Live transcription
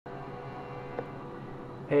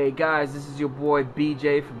Hey guys, this is your boy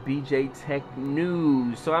BJ from BJ Tech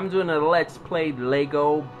News. So I'm doing a Let's Play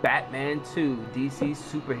Lego Batman 2 DC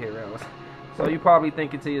Superheroes. So you're probably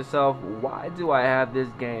thinking to yourself, why do I have this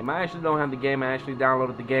game? I actually don't have the game. I actually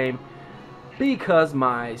downloaded the game because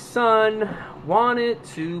my son wanted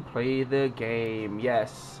to play the game.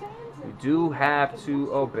 Yes, you do have to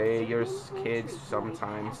obey your kids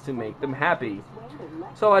sometimes to make them happy.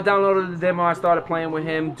 So I downloaded the demo, I started playing with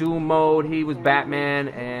him, Doom mode, he was Batman,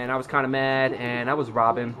 and I was kind of mad, and I was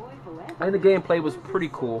Robin. And the gameplay was pretty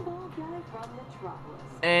cool.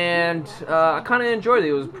 And I kind of enjoyed it.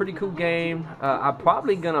 It was a pretty cool game. I'm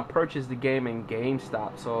probably going to purchase the game in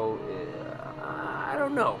GameStop, so I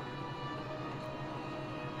don't know.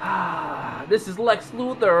 This is Lex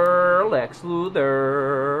Luthor.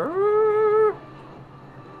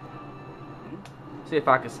 See if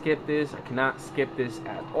I can skip this. I cannot skip this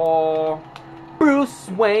at all. Bruce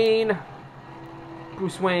Wayne.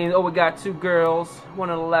 Oh, we got two girls. One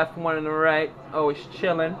on the left, one on the right. Oh, it's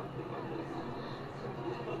chilling.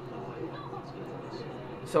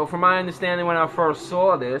 So from my understanding, when I first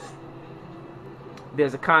saw this,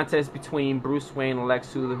 there's a contest between Bruce Wayne and Lex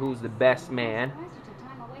Luthor, who's the best man.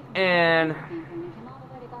 And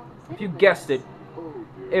if you guessed it,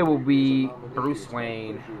 it will be Bruce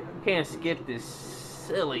Wayne. Can't skip this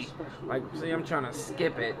silly. Like, see, I'm trying to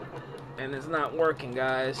skip it, and it's not working,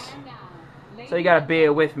 guys. So you gotta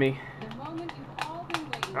bear with me.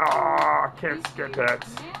 Ah, I can't skip it.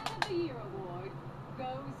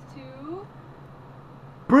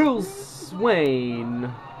 Bruce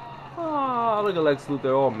Wayne. Oh, look at Lex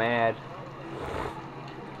Luthor, all mad.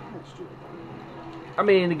 I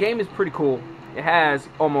mean, the game is pretty cool. It has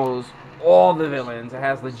almost all the villains. It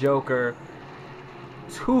has the Joker,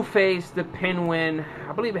 Two-Face, the Penguin.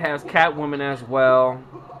 I believe it has Catwoman as well.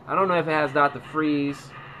 I don't know if it has Dr. Freeze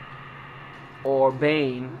or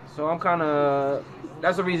Bane. So I'm kind of...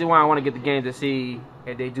 That's the reason why I want to get the game, to see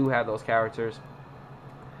if they do have those characters.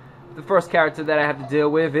 The first character that I have to deal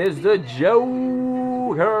with is the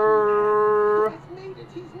Joker.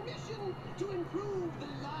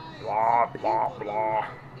 Blah, blah, blah.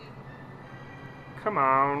 Come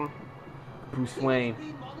on. Bruce Wayne.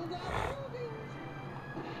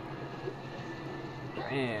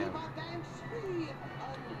 Damn.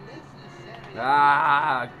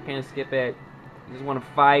 Ah, can't skip it. Just want to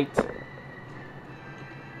fight.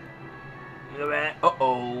 Look at that.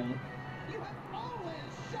 Uh-oh.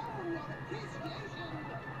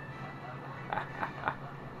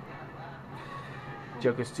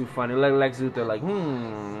 Joker's too funny. Like Lex Luthor, like,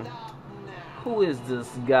 who is this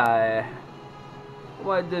guy?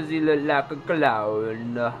 Why does he look like a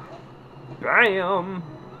clown? Bam!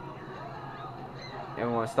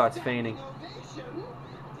 Everyone starts fainting.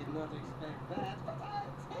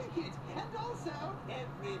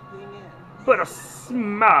 Put a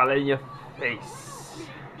smile in your face.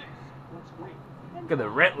 Look at the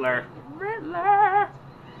Riddler.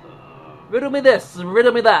 Riddle me this,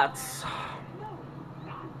 riddle me that.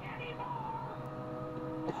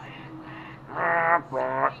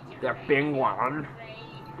 The penguin.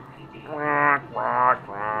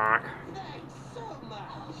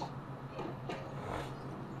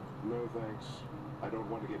 No thanks. I don't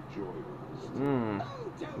want to get joy.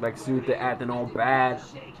 Lex Luthor acting all bad.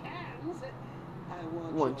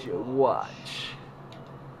 Want you to watch.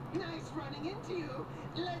 Nice running into you.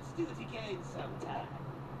 Let's do it again sometime.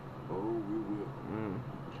 Oh, we will.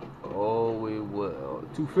 Oh, we will.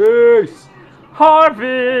 Two-Face!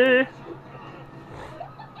 Harvey!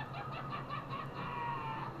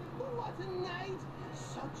 What a night!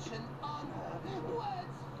 Such an honor. Words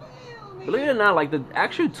fail me. Believe it or not, like the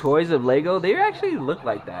actual toys of Lego, they actually look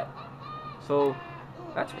like that. So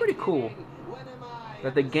that's pretty cool.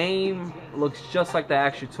 That the game looks just like the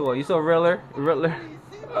actual toy. You saw Riddler?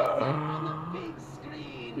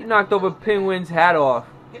 He knocked over Penguin's hat off.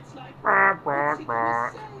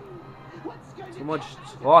 Too much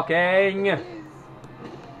talking.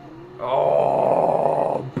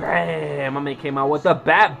 Oh, bam! My man came out with the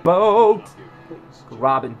bat boat.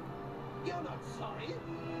 Robin. You're not sorry.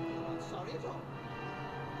 You're not sorry at all.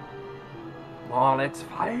 Come on, let's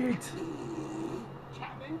fight.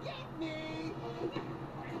 Come and get me.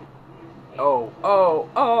 Oh.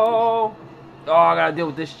 Oh, I gotta deal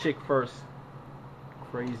with this chick first.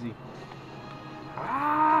 Crazy.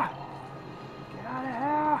 Ah! Get out of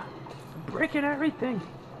here! I'm breaking everything.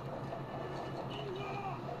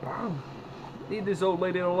 Bam. Leave this old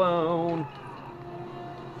lady alone.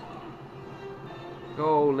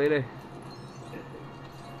 Go, lady.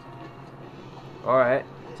 Alright.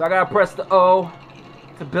 So I gotta press the O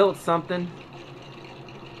to build something.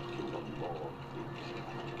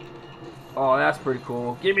 Oh, that's pretty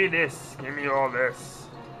cool. Give me this. Give me all this.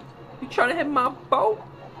 You trying to hit my boat?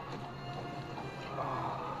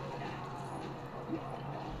 Oh.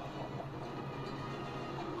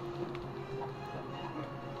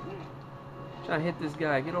 Trying to hit this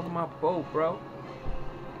guy. Get over my boat, bro.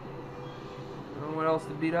 You know what else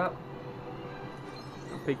to beat up?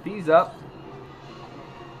 I'll pick these up.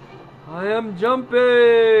 I am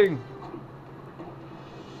jumping.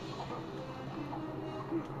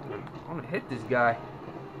 I'm gonna hit this guy.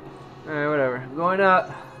 Alright, whatever. Going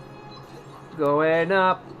up. Going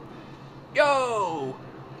up. Yo!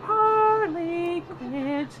 Harley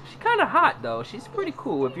Quinn. She's kind of hot, though. She's pretty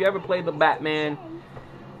cool. If you ever played the Batman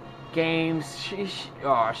games, she's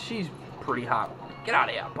pretty hot. Get out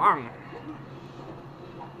of here. Bang.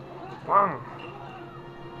 Bang.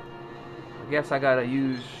 I guess I gotta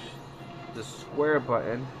use the square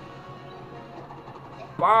button.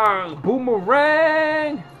 Bang!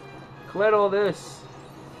 Boomerang! Collect all this.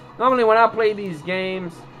 Normally when I play these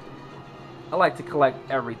games, I like to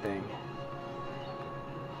collect everything.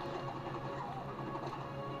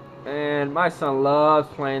 And my son loves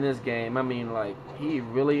playing this game. I mean, like, he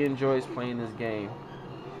really enjoys playing this game.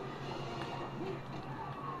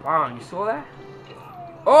 Bang, you saw that?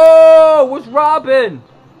 Oh, what's Robin?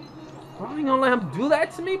 Bro, you gonna let him do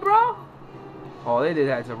that to me, bro? Oh, they did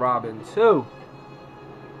that to Robin, too.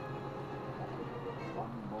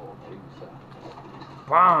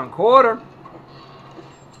 Bang, quarter.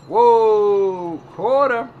 Whoa,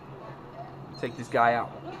 quarter. Take this guy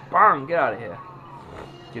out. Bang, get out of here.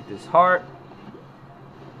 Get this heart.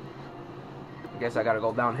 I guess I gotta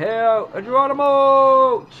go down here.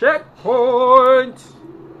 Geronimo! Checkpoint!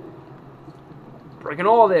 Breaking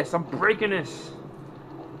all this. I'm breaking this.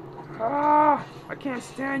 Ah, I can't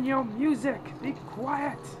stand your music. Be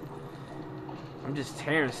quiet. I'm just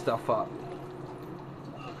tearing stuff up.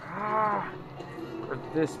 Ah.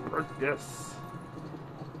 Break this, break this.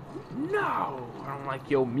 No, I don't like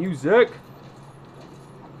your music.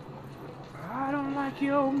 I don't like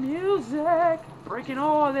your music. Breaking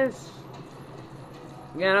all this.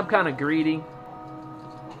 Again, I'm kind of greedy.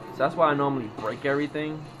 So that's why I normally break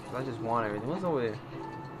everything. I just want everything. What's over there?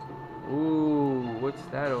 Ooh, what's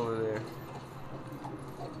that over there?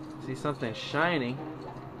 See something shiny.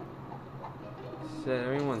 Said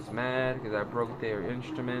everyone's mad because I broke their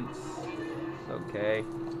instruments. Okay.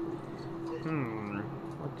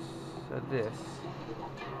 What's this?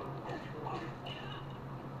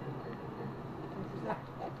 I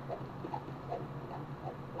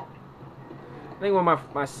think when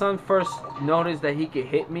my son first noticed that he could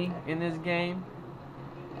hit me in this game,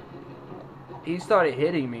 he started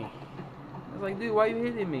hitting me. I was like, dude, why are you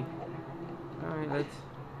hitting me? Alright, let's...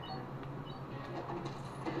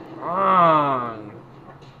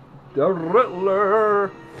 The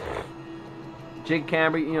Riddler! Jim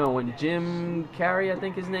Carrey, you know, when Jim Carrey, I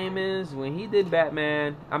think his name is, when he did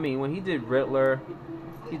Batman, when he did Riddler,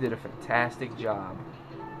 he did a fantastic job.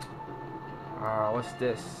 What's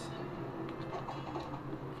this?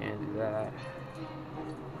 Can't do that.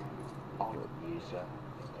 Alright.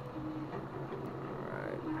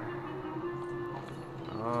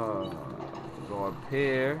 Oh, go up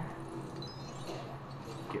here.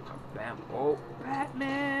 Get my bam. Oh,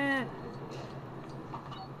 Batman!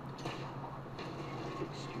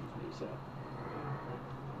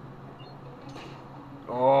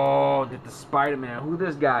 Oh, did the Spider-Man. Who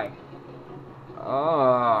this guy?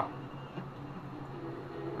 Oh.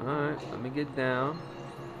 Alright, let me get down.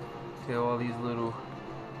 See all these little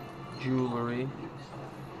jewelry.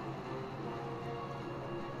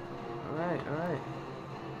 Alright, alright.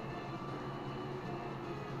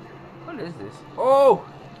 What is this? Oh!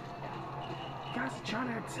 You guys are trying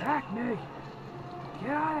to attack me. Get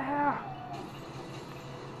out of here.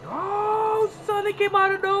 Oh, son, they came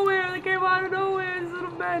out of nowhere. They came out of nowhere, these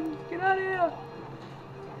little men. Get out of here.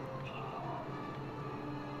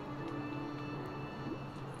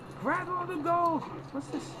 Grab all the gold. What's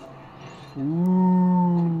this?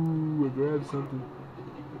 Ooh, I grabbed something.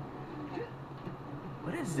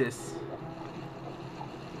 What is this?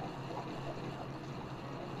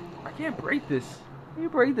 I can't break this. How do you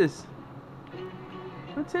break this?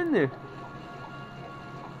 What's in there?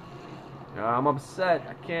 I'm upset.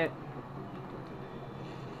 I can't.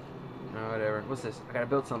 No, whatever. What's this? I gotta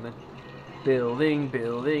build something. Building,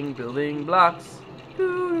 building, building blocks.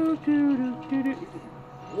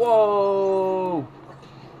 Whoa!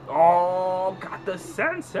 Oh, got the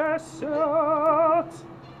sensor suit.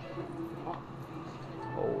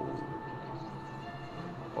 Oh.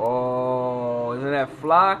 Oh, isn't that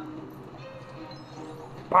fly?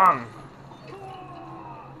 Bang!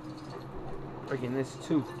 Breaking this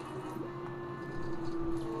too.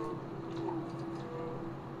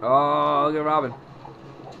 Oh, look at Robin.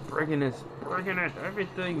 Breaking this. Breaking it.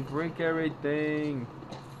 Everything. Break everything.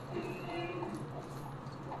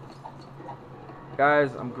 Guys,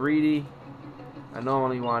 I'm greedy. I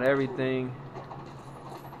normally want everything.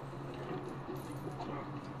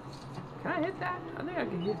 Can I hit that? I think I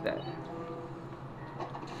can hit that.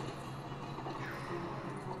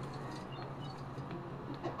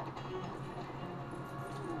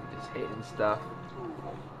 Just hitting stuff.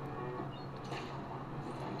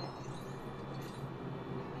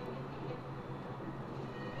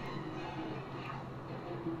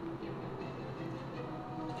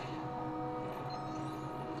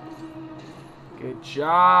 Good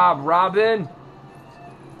job, Robin.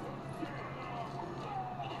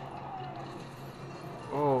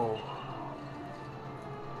 Oh.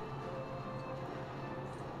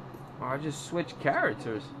 I just switched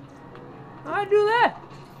characters. How'd I do that?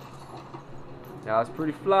 That was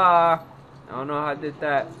pretty fly. I don't know how I did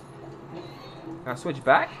that. Can I switch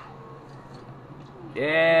back?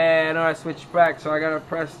 Yeah, I know I switched back, so I gotta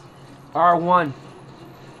press R1.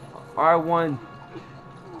 R1.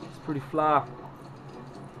 It's pretty fly.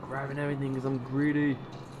 Grabbing everything because I'm greedy.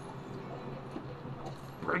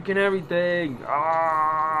 Breaking everything.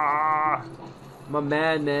 Ah! I'm a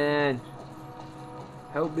madman.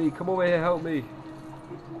 Help me. Come over here. Help me.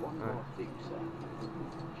 One more thing, sir.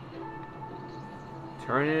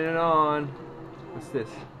 Turning it on. What's this?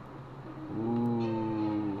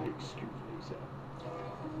 Ooh. Excuse me, sir.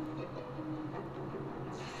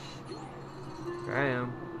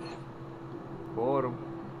 Damn. Caught him.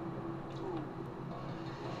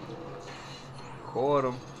 Caught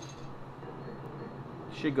him.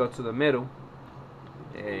 Should go to the middle.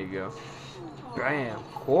 There you go. Bam.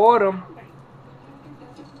 Caught him.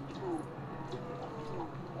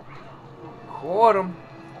 Caught him.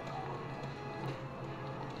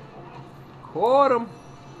 Caught him.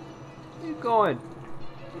 Where you going?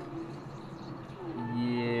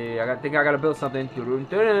 Yeah, I think I gotta build something.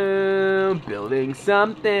 Building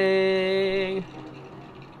something.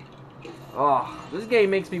 Oh, this game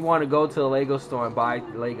makes me want to go to a Lego store and buy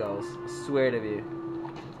Legos. I swear to you.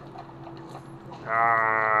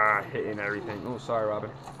 Ah, hitting everything. Oh, sorry, Robin.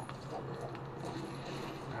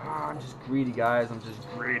 Ah, I'm just greedy, guys. I'm just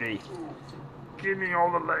greedy. Give me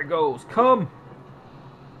all the Legos. Come.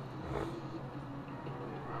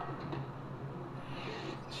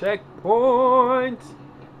 Checkpoint.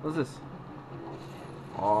 What's this?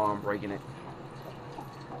 Oh, I'm breaking it.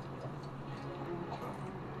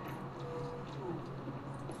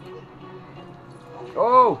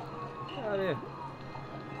 Oh! Get out of here.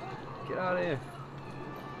 Get out of here.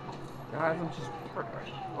 Guys, I'm just...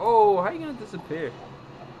 Oh, how are you gonna disappear?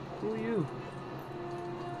 Who are you?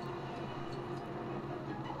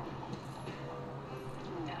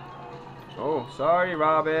 Oh, sorry,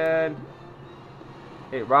 Robin.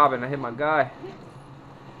 Hey, Robin, I hit my guy.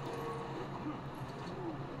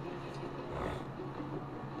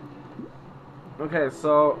 Okay,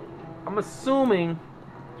 so I'm assuming...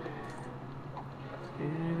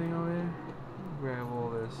 Anything over here? Grab all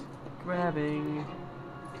this. Grabbing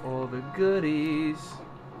all the goodies.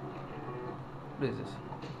 What is this?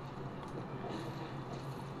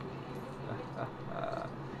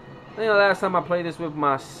 I think the last time I played this with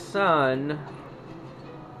my son,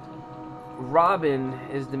 Robin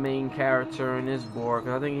is the main character in this board.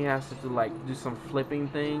 I think he has to do some flipping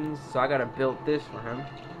things. So I gotta build this for him.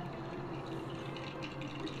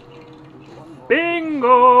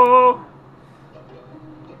 Bingo!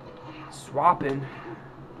 Swapping.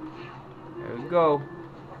 There we go.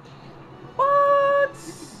 What?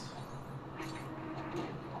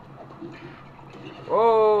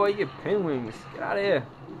 Oh, I get penguins. Get out of here.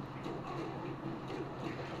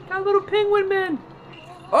 Got a little penguin man.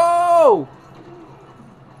 Oh!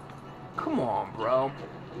 Come on, bro.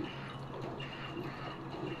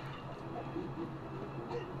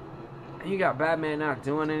 And you got Batman not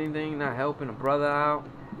doing anything, not helping a brother out.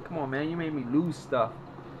 Come on, man. You made me lose stuff.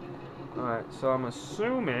 Alright, so I'm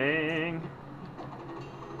assuming...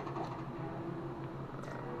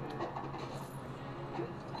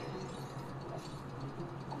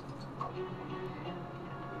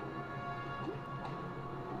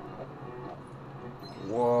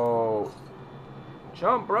 Whoa.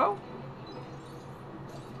 Jump, bro.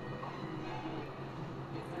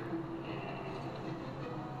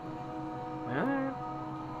 Alright.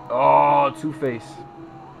 Oh, Two-Face.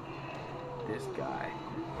 This guy.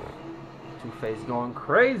 Two-Face going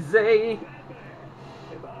crazy.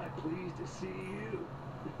 Am I pleased to see you?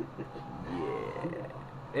 Yeah.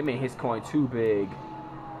 They made his coin too big.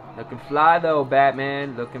 Looking fly though,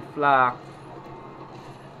 Batman. Looking fly.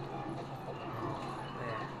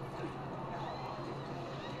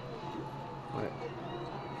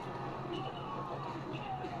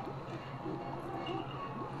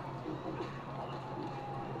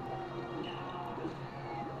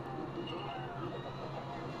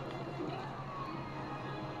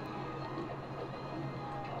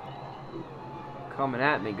 Coming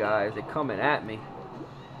at me, guys. They're coming at me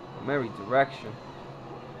from every direction.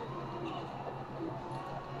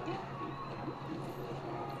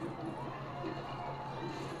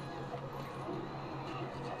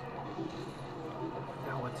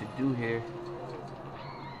 Now what to do here?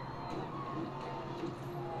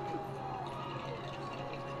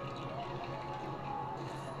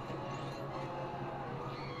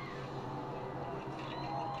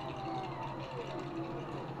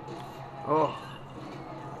 Oh.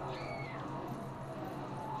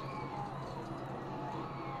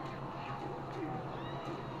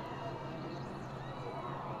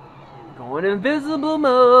 Going invisible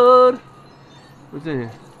mode. What's in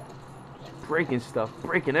here? Breaking stuff.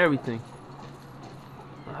 Breaking everything.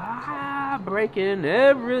 Ah, breaking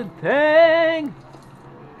everything.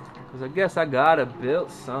 Because I guess I gotta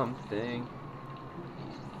build something.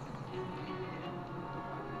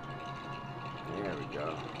 There we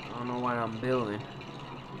go. I don't know what I'm building.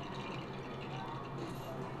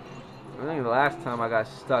 I think the last time I got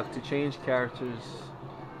stuck to change characters.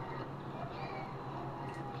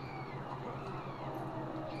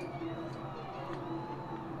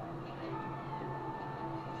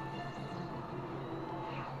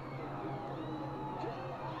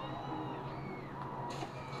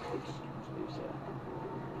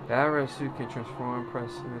 That suit can transform,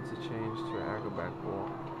 pressing it to change to an acrobat ball.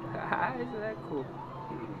 Isn't that cool?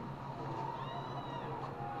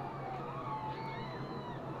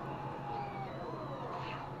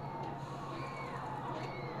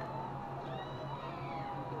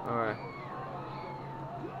 Alright.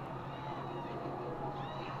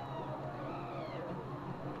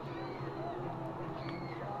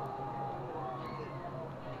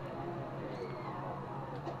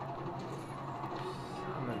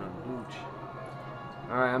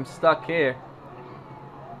 Alright, I'm stuck here.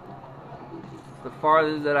 It's the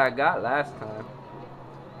farthest that I got last time.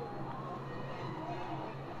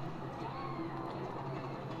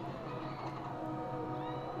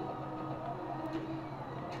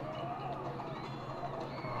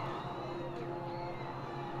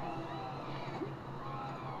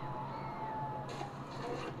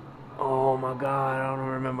 Oh my god, I don't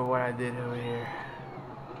remember what I did over here.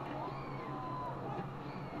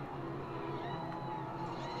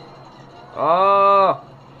 Oh!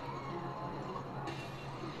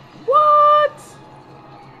 What?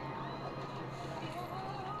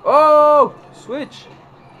 Oh! Switch!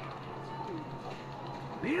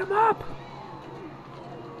 Beat him up!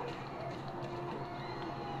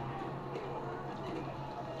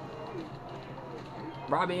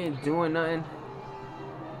 Robbie ain't doing nothing.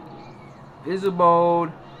 Visible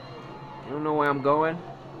mode. You don't know where I'm going.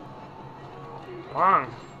 Bang!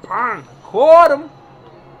 Bang! Caught him!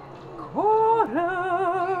 Caught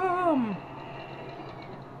him!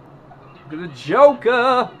 Look at the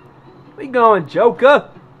Joker! Where you going, Joker?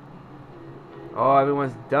 Oh,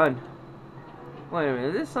 everyone's done. Wait a minute,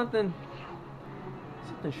 is this something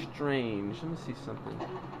strange? Let me see something.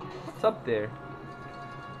 What's up there?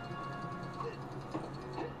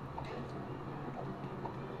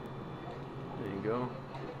 There you go.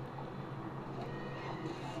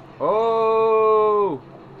 Oh!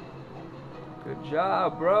 Good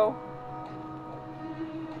job, bro.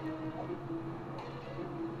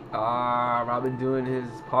 Ah, Robin doing his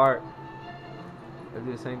part. Let's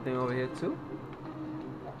do the same thing over here too.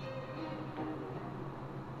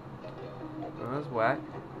 Oh, that's whack.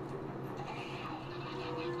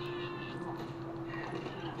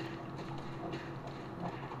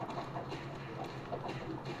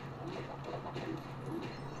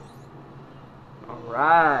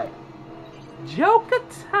 Alright. Joker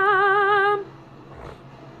time!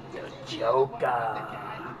 The Joker.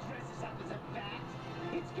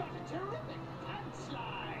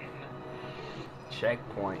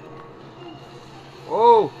 Checkpoint.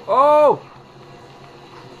 Oh! Oh!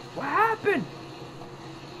 What happened?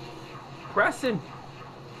 Pressing.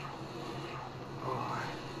 Oh.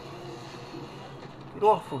 Get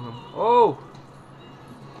off of him. Oh!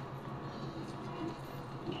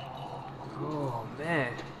 Oh,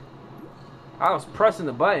 man. I was pressing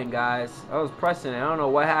the button, guys. I was pressing it. I don't know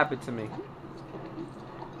what happened to me.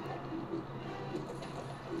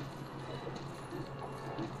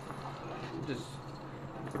 I'm just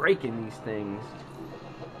breaking these things.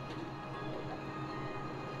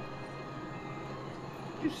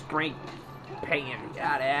 You straight paying. Get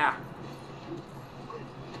out of here.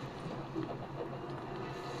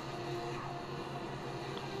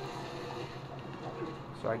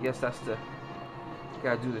 So I guess that's the...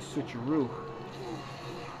 Gotta do the switcheroo.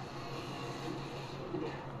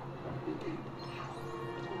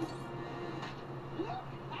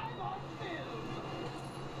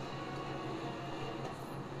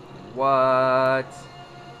 What?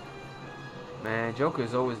 Man,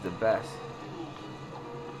 Joker's always the best.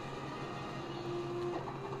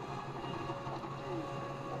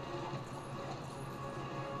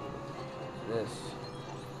 This.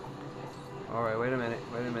 Alright, wait a minute.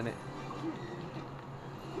 Wait a minute.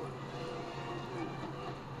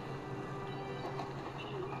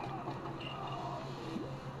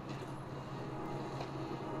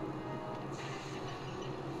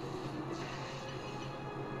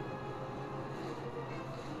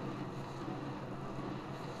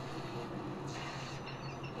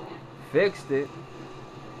 Fixed it.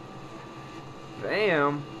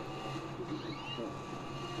 Bam.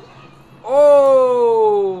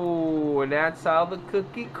 Oh, and that's how the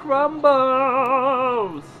cookie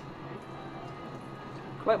crumbles.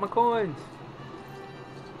 Collect my coins.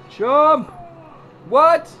 Jump.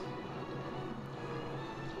 What?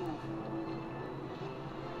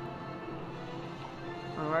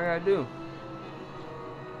 What I gotta do?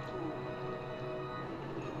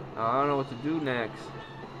 Oh, I don't know what to do next.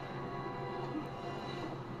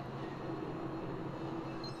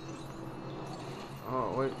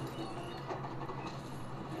 Oh, wait.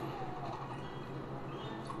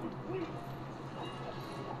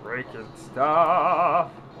 Breaking stuff.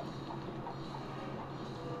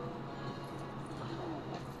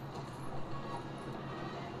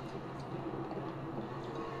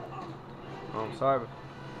 Oh, I'm sorry.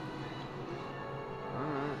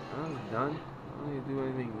 Alright, I'm done. I don't need to do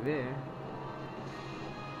anything there.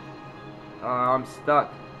 I'm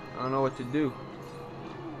stuck. I don't know what to do.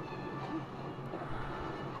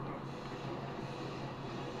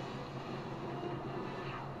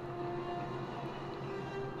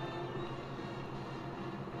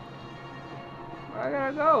 Where I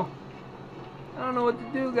gotta go? I don't know what to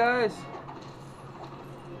do, guys.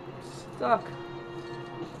 I'm stuck.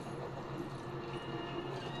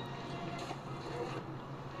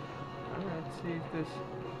 Let's see if this.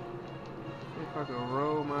 See if I can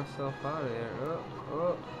roll myself out of there.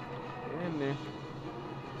 Oh, get in there.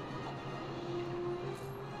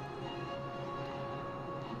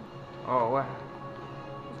 Oh wow.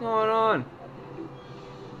 What's going on?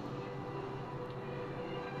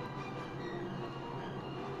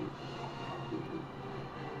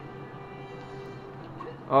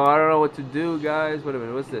 Oh, I don't know what to do, guys. Wait a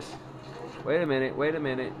minute, what's this? Wait a minute, wait a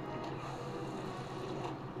minute.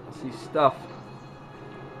 I see stuff.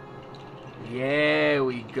 Yeah,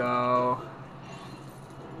 we go.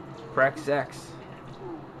 Press X.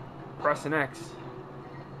 Pressing X.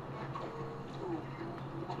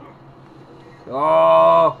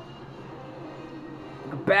 Oh!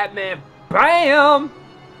 Look at Batman. Bam!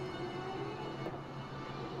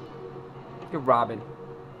 Look at Robin.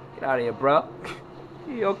 Get out of here, bro.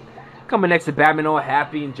 Yo, coming next to Batman all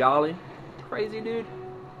happy and jolly. Crazy dude.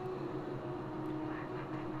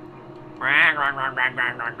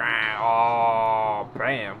 Oh,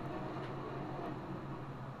 bam.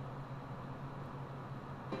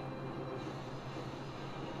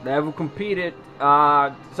 Never competed.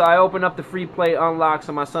 So I opened up the free play unlock,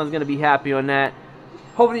 so my son's going to be happy on that.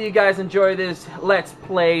 Hopefully you guys enjoy this Let's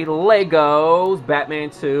Play Legos Batman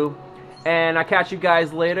 2. And I'll catch you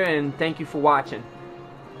guys later, and thank you for watching.